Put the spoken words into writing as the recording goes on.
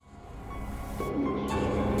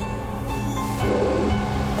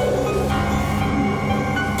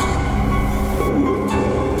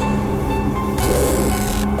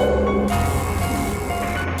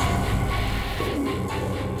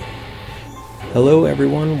Hello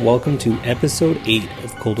everyone, welcome to episode 8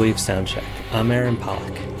 of Cold Wave Soundcheck. I'm Aaron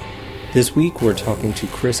Pollock. This week we're talking to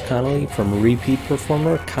Chris Connolly from repeat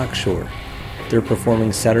performer Cocksure. They're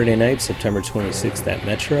performing Saturday night, September 26th at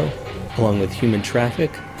Metro, along with Human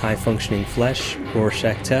Traffic, High Functioning Flesh,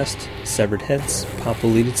 Rorschach Test, Severed Heads, Pop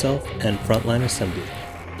Will Eat Itself, and Frontline Assembly.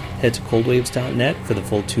 Head to coldwaves.net for the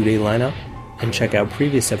full 2-day lineup, and check out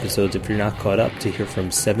previous episodes if you're not caught up to hear from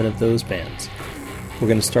 7 of those bands. We're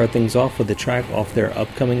going to start things off with a track off their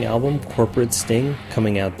upcoming album, Corporate Sting,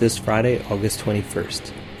 coming out this Friday, August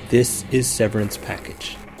 21st. This is Severance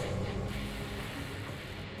Package.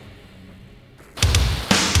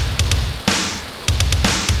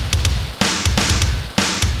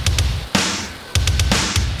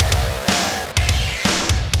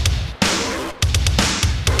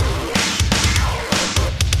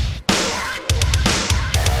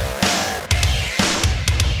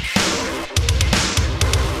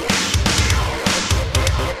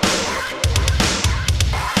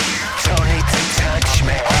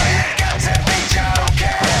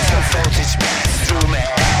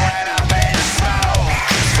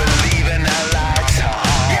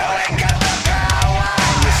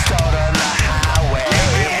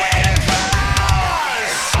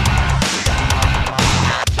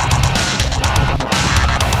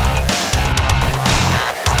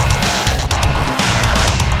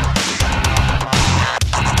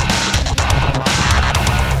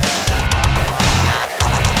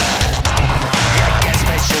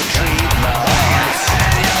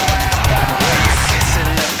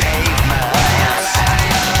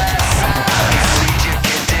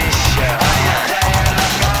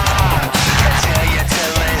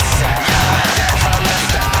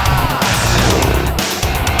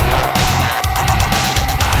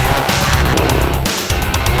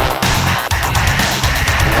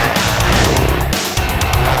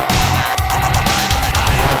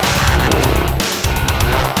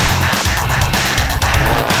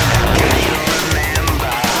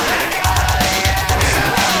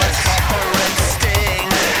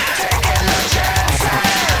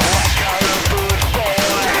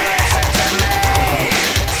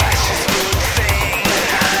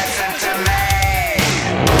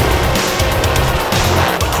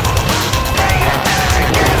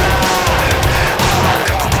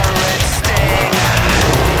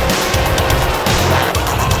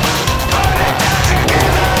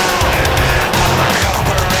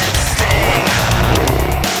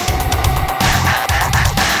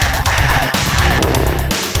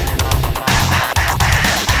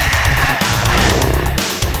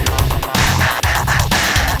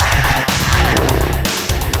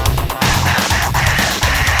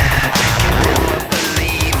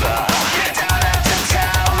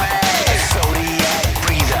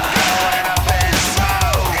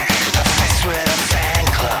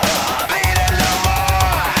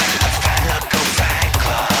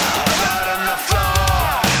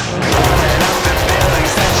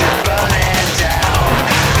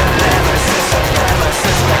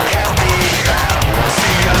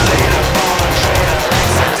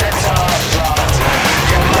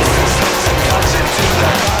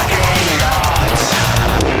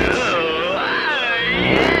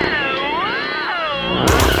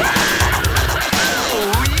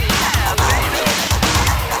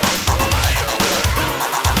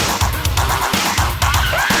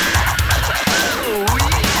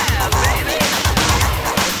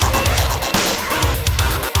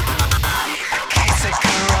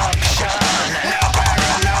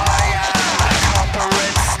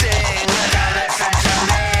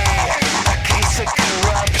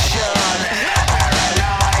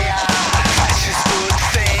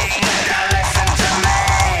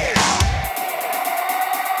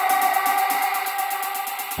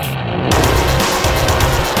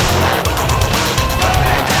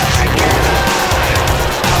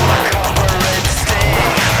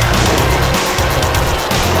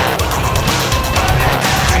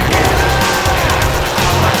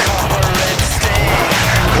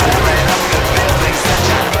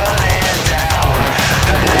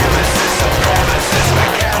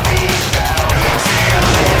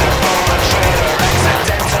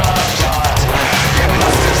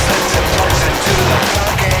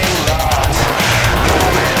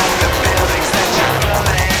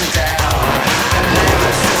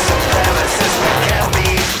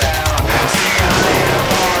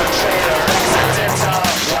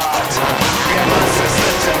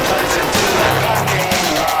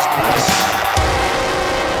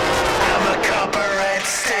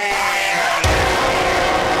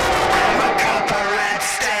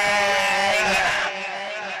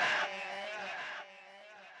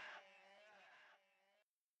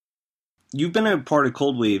 You've been a part of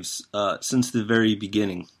Cold Waves since the very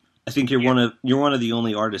beginning. I think you're Yeah. one of the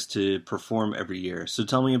only artists to perform every year. So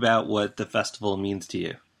tell me about what the festival means to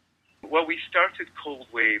you. Well, we started Cold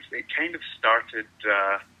Waves. It kind of started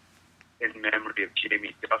in memory of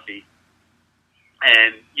Jamie Duffy.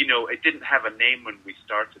 And, it didn't have a name when we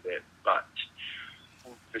started it, but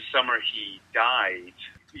the summer he died,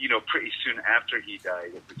 pretty soon after he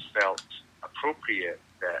died, it was felt appropriate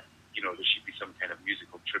that, there should be some kind of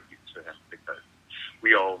musical tribute to him because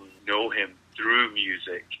we all know him through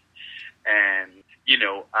music. And,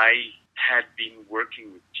 I had been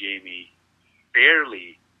working with Jamie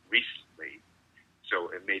fairly recently, so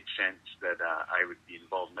it made sense that I would be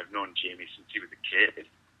involved. And I've known Jamie since he was a kid.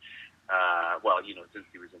 Since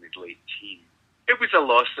he was in his late teens. It was a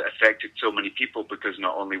loss that affected so many people because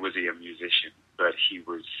not only was he a musician, but he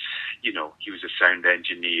was a sound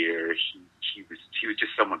engineer. He was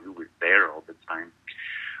just someone who was there all the time.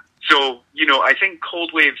 So, I think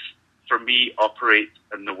Cold Waves, for me, operates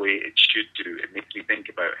in the way it should do. It makes me think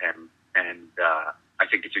about him, and I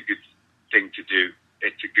think it's a good thing to do.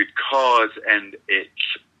 It's a good cause, and it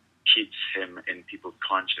keeps him in people's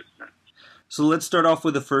consciousness. So let's start off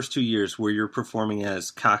with the first 2 years where you're performing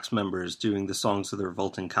as Cox members doing the songs of the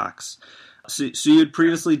Revolting Cox. So you had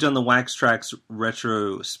previously done the Wax Trax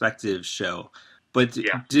retrospective show, but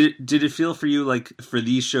Yeah. did it feel for you like for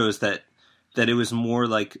these shows that it was more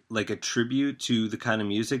like a tribute to the kind of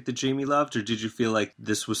music that Jamie loved, or did you feel like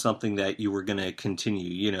this was something that you were going to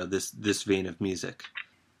continue, this vein of music?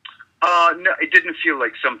 No, it didn't feel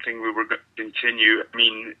like something we were going to continue. I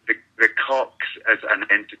mean, the Cox as an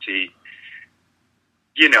entity,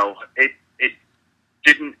 it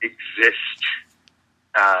didn't exist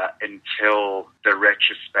until the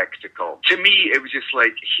retrospectacle. To me, it was just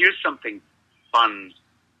like, here's something fun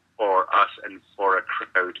for us and for a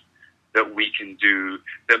crowd that we can do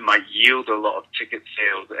that might yield a lot of ticket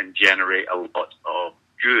sales and generate a lot of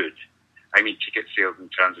good. I mean, ticket sales in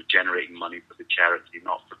terms of generating money for the charity,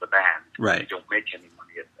 not for the band. Right. We don't make any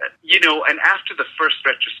money at that. And after the first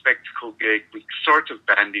retrospectacle gig, we sort of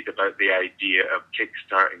bandied about the idea of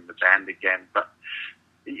kickstarting the band again, but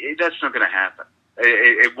that's not going to happen.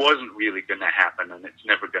 It wasn't really going to happen, and it's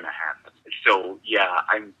never going to happen. So, yeah,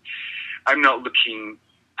 I'm not looking...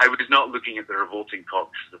 I was not looking at the Revolting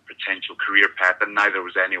Cox as a potential career path, and neither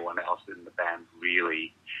was anyone else in the band,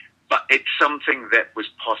 really. But it's something that was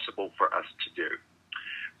possible for us to do.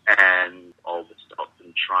 And always stop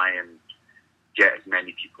and try and get as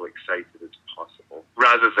many people excited as possible,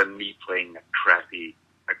 rather than me playing a crappy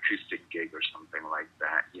acoustic gig or something like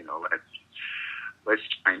that. Let's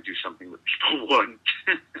try and do something that people want.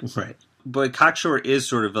 Right. But Cocksure is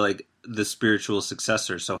sort of like the spiritual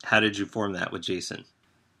successor, so how did you form that with Jason?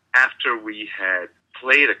 After we had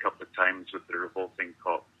played a couple of times with the Revolting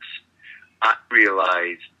Cox, I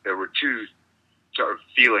realized there were two sort of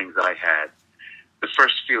feelings I had. The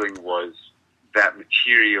first feeling was that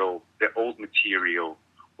material, the old material,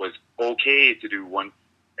 was okay to do once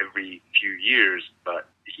every few years, but,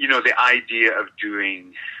 the idea of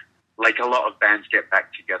doing, like a lot of bands get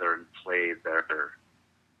back together and play their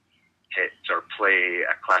hits or play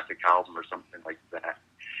a classic album or something like that,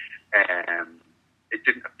 it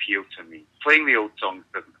didn't appeal to me. Playing the old songs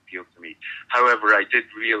doesn't appeal to me. However, I did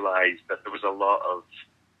realize that there was a lot of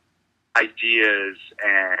ideas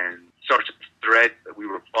and sort of threads that we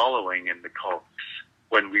were following in the Cox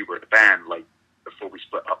when we were a band, like before we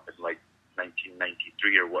split up in like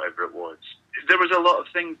 1993 or whatever it was. There was a lot of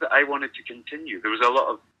things that I wanted to continue. There was a lot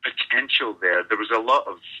of potential there. There was a lot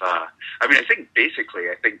of, I think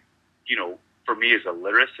for me as a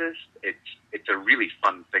lyricist, it's a really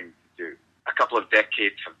fun thing to do. A couple of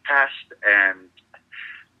decades have passed, and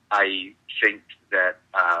I think that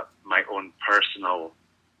my own personal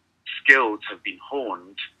skills have been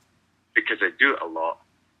honed because I do it a lot,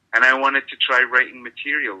 and I wanted to try writing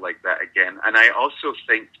material like that again. And I also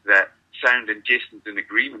think that sound, and Jason's in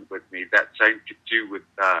agreement with me, that sound could do with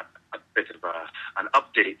a bit of an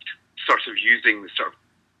update, sort of using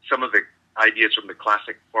some of the ideas from the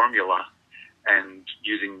classic formula and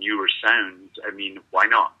using newer sounds. I mean, why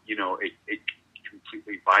not? It's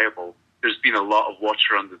completely viable. There's been a lot of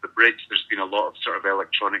water under the bridge. There's been a lot of sort of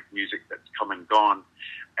electronic music that's come and gone.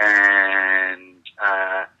 And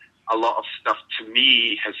a lot of stuff, to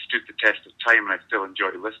me, has stood the test of time, and I still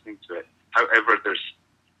enjoy listening to it. However, there's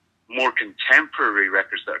more contemporary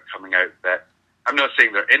records that are coming out that, I'm not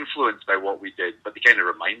saying they're influenced by what we did, but they kind of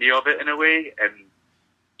remind me of it in a way. And,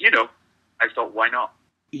 I thought, why not?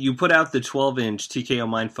 You put out the 12-inch TKO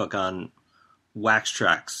Mindfuck on Wax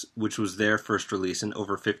Trax, which was their first release in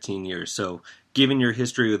over 15 years. So given your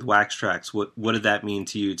history with Wax Trax, what did that mean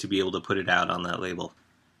to you to be able to put it out on that label?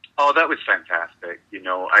 Oh, that was fantastic. You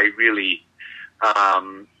know, I really,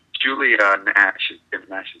 Julia Nash is Tim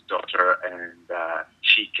Nash's daughter, and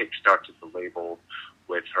she kickstarted the label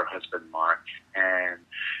with her husband Mark, and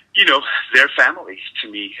you know, they're family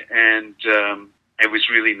to me, and it was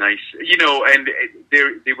really nice. You know, and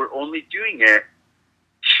they were only doing it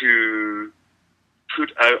to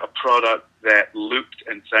put out a product that looked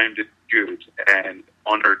and sounded good and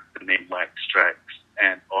honored the name Wax Trax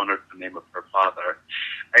and honored the name of her father.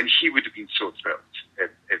 And he would have been so thrilled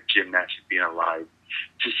if Jim Nash had been alive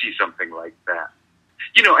to see something like that.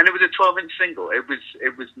 You know, and it was a 12-inch single. It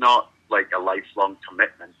was not like a lifelong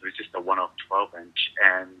commitment. It was just a one-off 12-inch.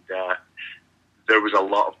 And there was a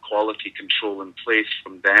lot of quality control in place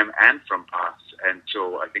from them and from us. And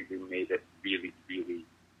so I think we made it really, really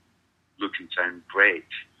look and sound great.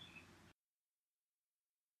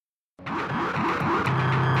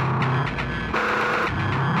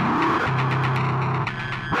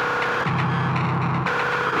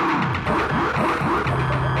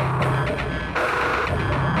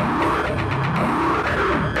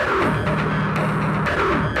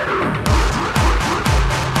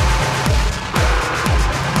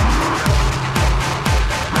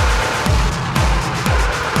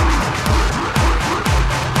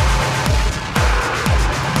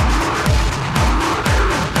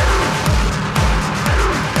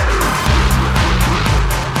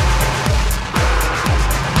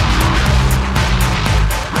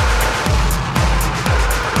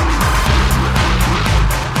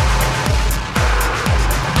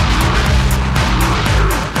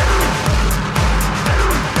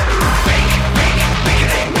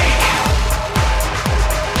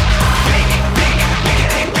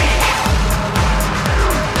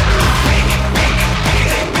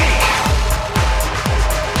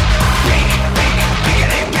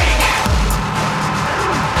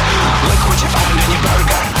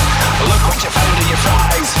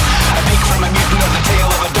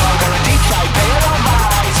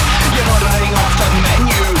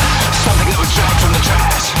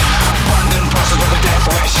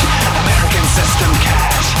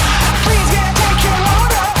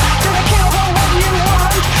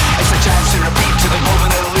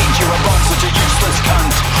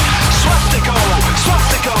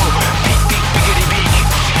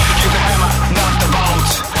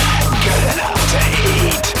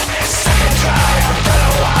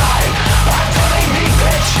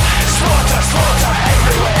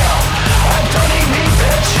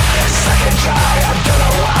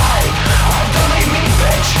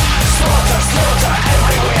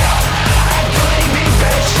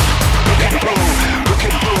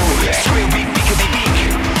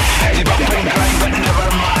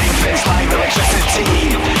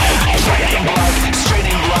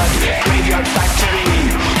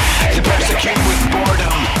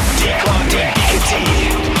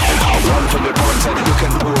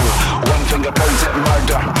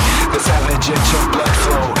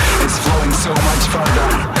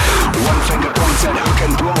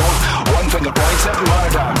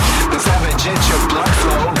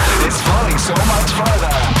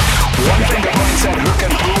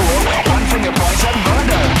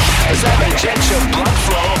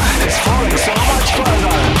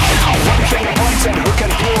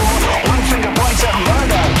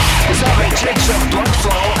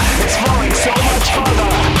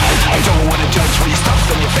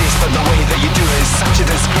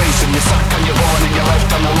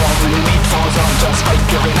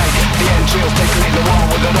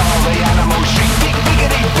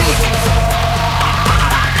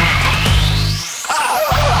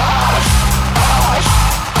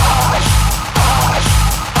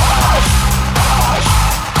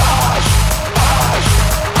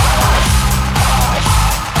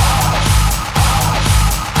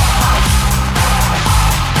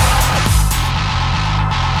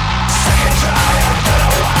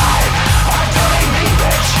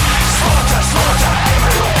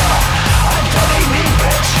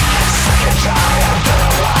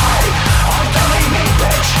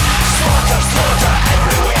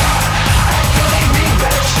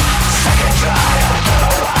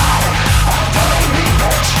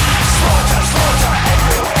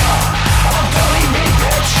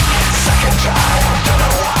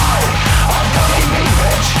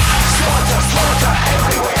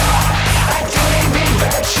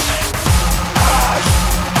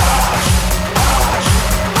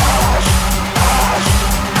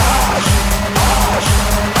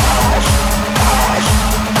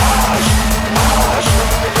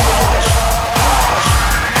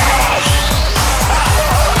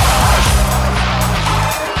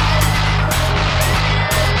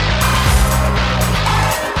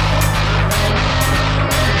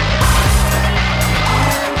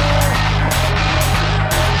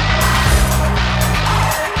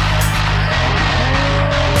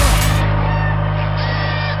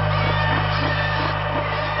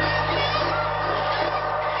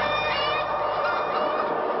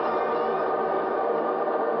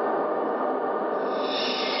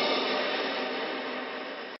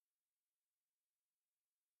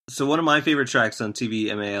 So one of my favorite tracks on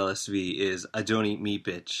TVMALSV is I Don't Eat Meat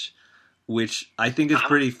Bitch, which I think is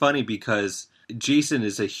pretty funny because Jason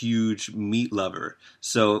is a huge meat lover.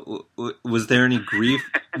 So was there any grief?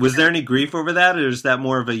 Was there any grief over that, or is that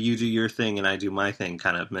more of a you do your thing and I do my thing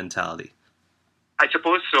kind of mentality? I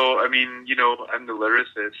suppose so. I mean, you know, I'm the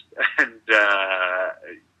lyricist, and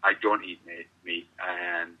I don't eat meat,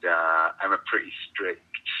 and I'm a pretty strict,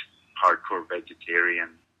 hardcore vegetarian.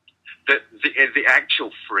 The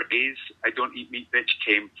actual phrase "I don't eat meat, bitch"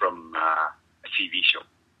 came from a TV show,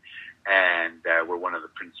 and where one of the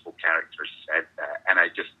principal characters said that, and I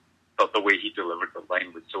just thought the way he delivered the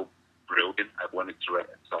line was so brilliant. I wanted to write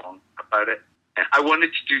a song about it. And I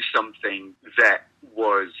wanted to do something that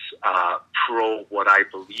was pro what I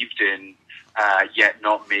believed in, yet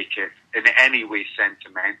not make it in any way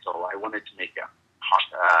sentimental. I wanted to make it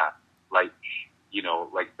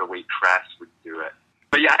like the way Crass would do it.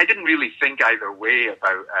 But yeah, I didn't really think either way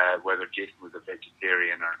about whether Jason was a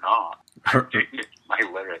vegetarian or not. I'm doing it to my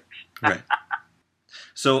lyrics. Right.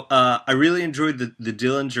 So I really enjoyed the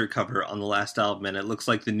Dillinger cover on the last album, and it looks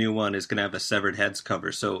like the new one is going to have a Severed Heads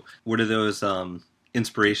cover. So where do those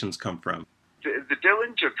inspirations come from? The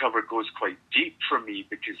Dillinger cover goes quite deep for me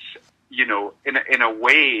because, you know, in a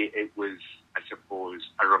way it was, I suppose,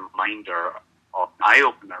 a reminder of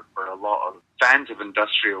eye-opener for a lot of fans of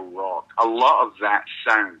industrial rock. A lot of that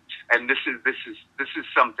sound, and this is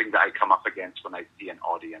something that I come up against when I see an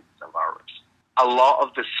audience of ours. A lot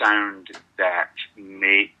of the sound that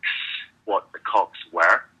makes what the Cocks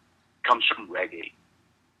were comes from reggae.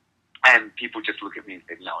 And people just look at me and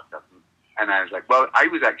say, no, it doesn't. And I was like, well, I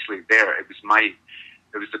was actually there. It was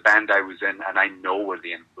the band I was in, and I know where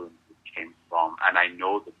the influences came from. And I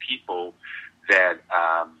know the people that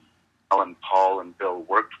Alan, Paul, and Bill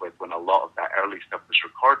worked with when a lot of that early stuff was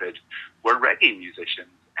recorded were reggae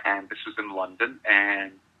musicians. And this was in London,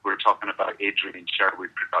 and we're talking about Adrian Sherwood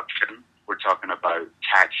production. We're talking about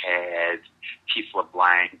Tachead, Keith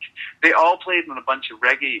LeBlanc. They all played on a bunch of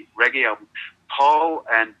reggae albums. Paul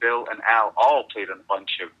and Bill and Al all played on a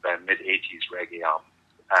bunch of mid-'80s reggae albums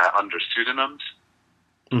under pseudonyms.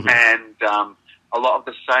 Mm-hmm. And a lot of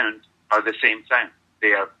the sound are the same sound.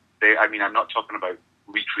 I mean, I'm not talking about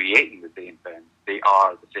recreating the same sound. They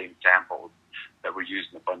are the same samples that were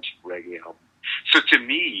used in a bunch of reggae albums. So to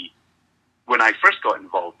me, when I first got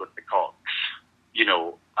involved with the Cocks, you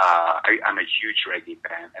know, I'm a huge reggae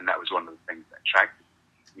fan, and that was one of the things that attracted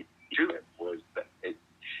me to it, was that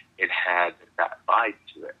it had that vibe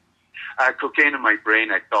to it. Cocaine in My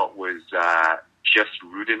Brain, I thought, was just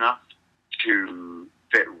rude enough to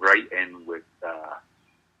fit right in with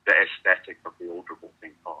the aesthetic of the older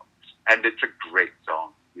Wolfing Cocks. And it's a great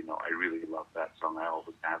song. You know, I really love that song. I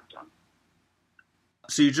always have done.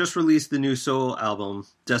 So you just released the new solo album,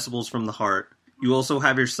 Decibels from the Heart. You also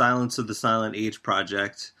have your Silence of the Silent Age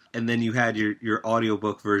project, and then you had your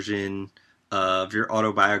audiobook version of your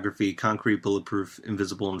autobiography, Concrete, Bulletproof,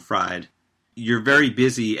 Invisible, and Fried. You're very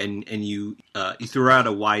busy, and you threw out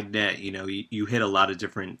a wide net. You know, you hit a lot of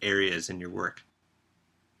different areas in your work.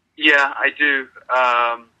 Yeah, I do.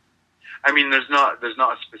 I mean, there's not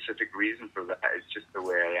a specific reason for that. It's just the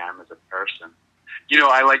way I am as a person. You know,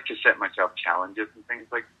 I like to set myself challenges and things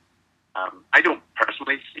like that. I don't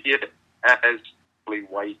personally see it as really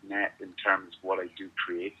wide net in terms of what I do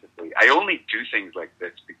creatively. I only do things like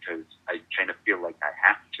this because I kind of feel like I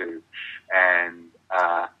have to. And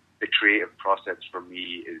the creative process for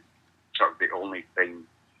me is sort of the only thing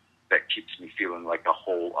that keeps me feeling like a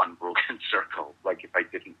whole unbroken circle. Like if I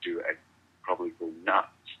didn't do it, I'd probably go nuts.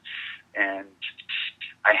 And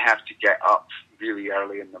I have to get up really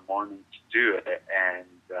early in the morning to do it. And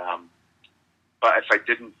but if I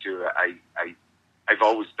didn't do it, I've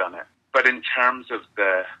always done it. But in terms of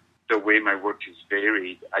the way my work is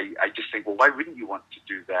varied, I just think, well, why wouldn't you want to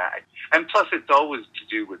do that? And plus, it's always to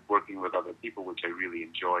do with working with other people, which I really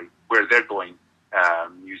enjoy, where they're going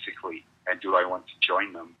musically, and do I want to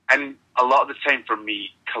join them? And a lot of the time for me,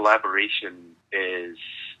 collaboration is,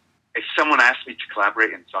 if someone asks me to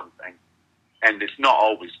collaborate in something, and it's not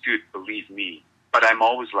always good, believe me, but I'm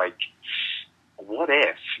always like, what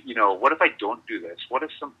if, what if I don't do this? What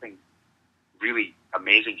if something really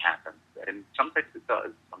amazing happens? And sometimes it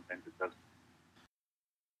does, sometimes it doesn't.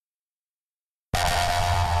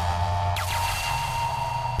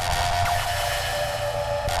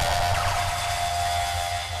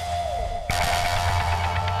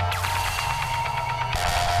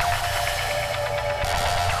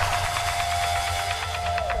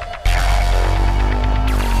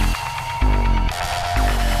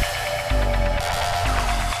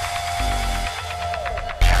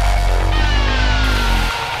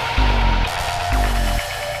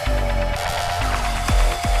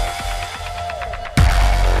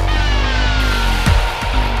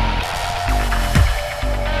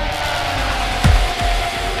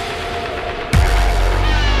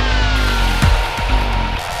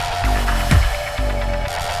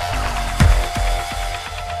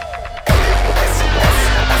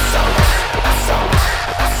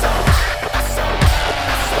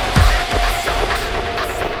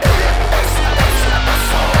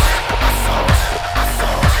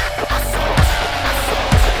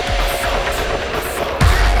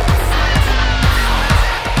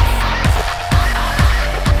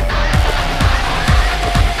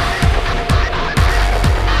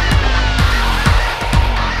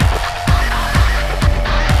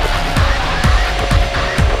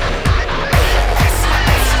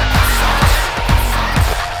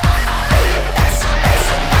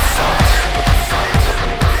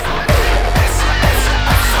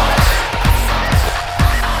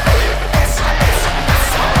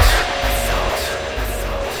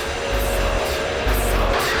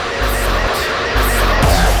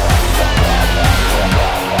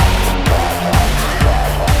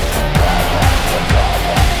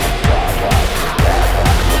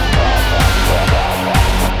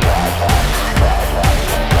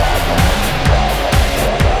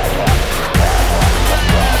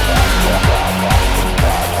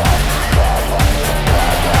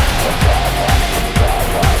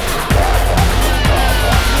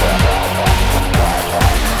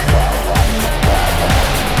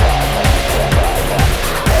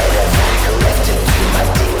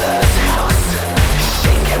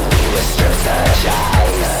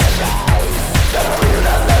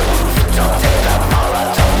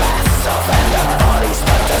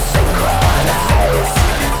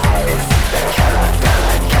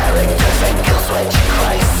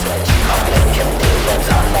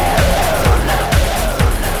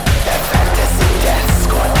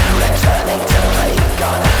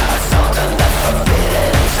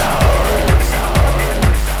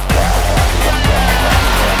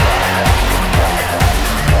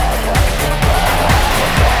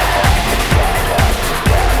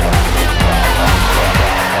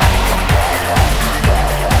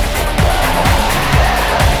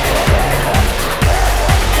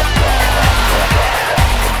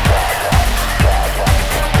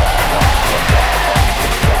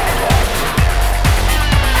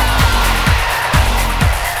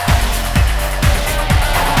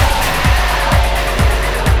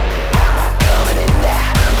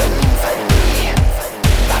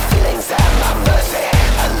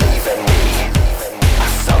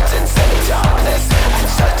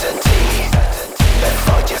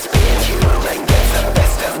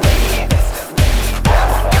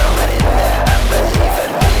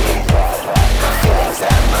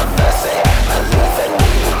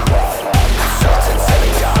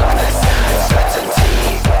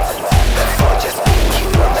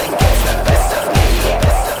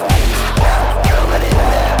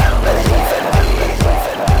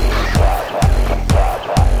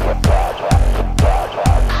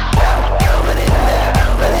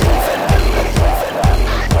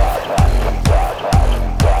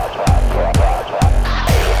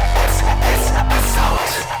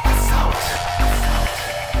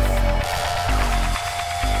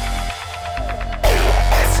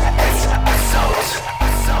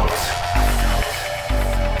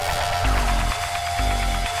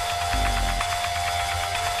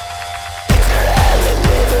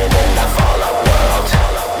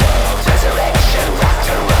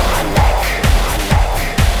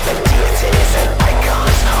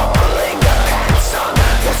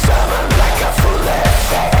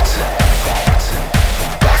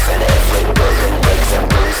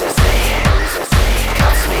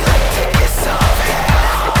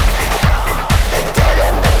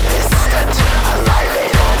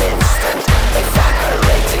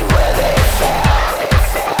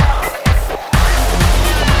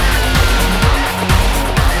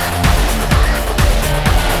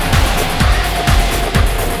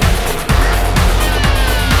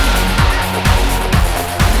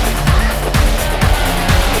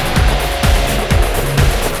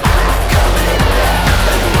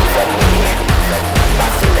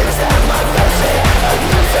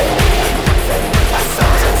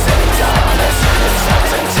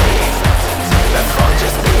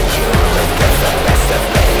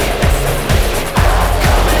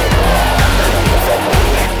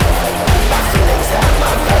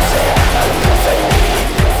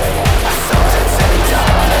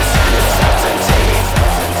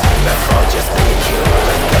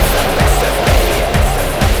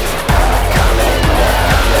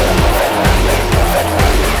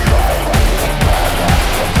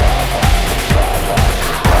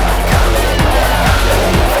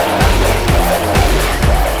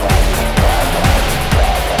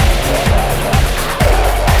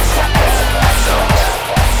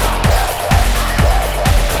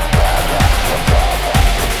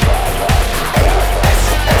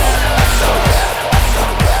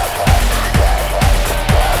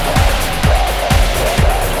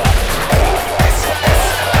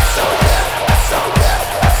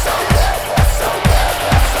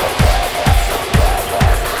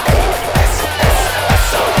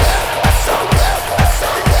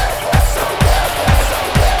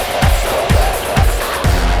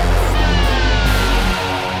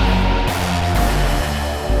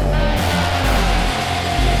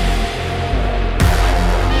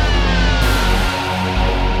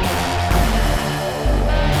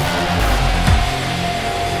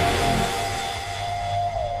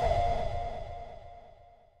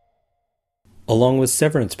 Along with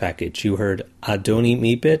Severance Package, you heard I Don't Eat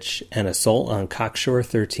Meat Bitch and Assault on Cockshore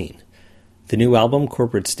 13. The new album,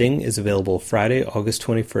 Corporate Sting, is available Friday, August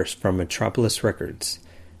 21st from Metropolis Records.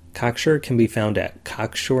 Cockshore can be found at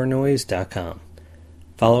cockshorenoise.com.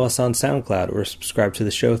 Follow us on SoundCloud or subscribe to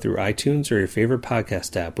the show through iTunes or your favorite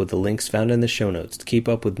podcast app with the links found in the show notes to keep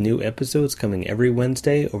up with new episodes coming every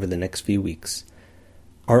Wednesday over the next few weeks.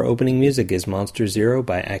 Our opening music is Monster Zero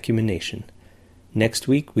by Acumen Nation. Next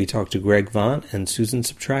week, we talk to Greg Vaughn and Susan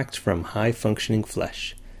Subtract from High Functioning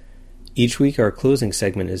Flesh. Each week, our closing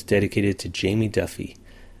segment is dedicated to Jamie Duffy.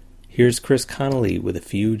 Here's Chris Connolly with a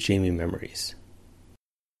few Jamie memories.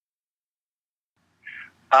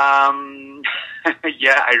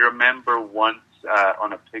 Yeah, I remember once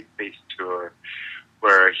on a Pig-Face tour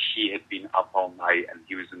where he had been up all night and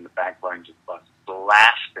he was in the back lounge of the bus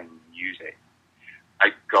blasting music. I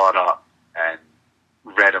got up and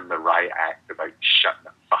read him the riot act about shutting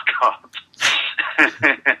the fuck up.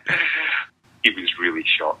 He was really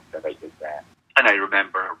shocked that I did that. And I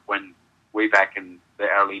remember when, way back in the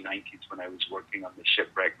early 90s when I was working on the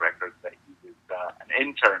Shipwreck record, that he was an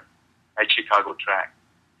intern at Chicago Track.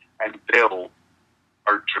 And Bill,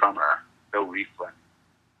 our drummer, Bill Rieflin,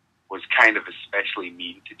 was kind of especially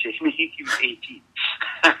mean to Jamie. He was 18.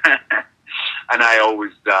 And I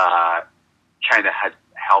always kind of had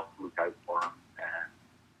helped look out for him.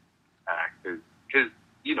 Because,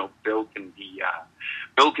 you know, Bill can be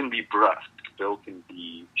brusque. Bill can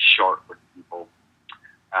be short with people.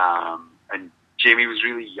 And Jamie was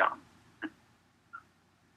really young.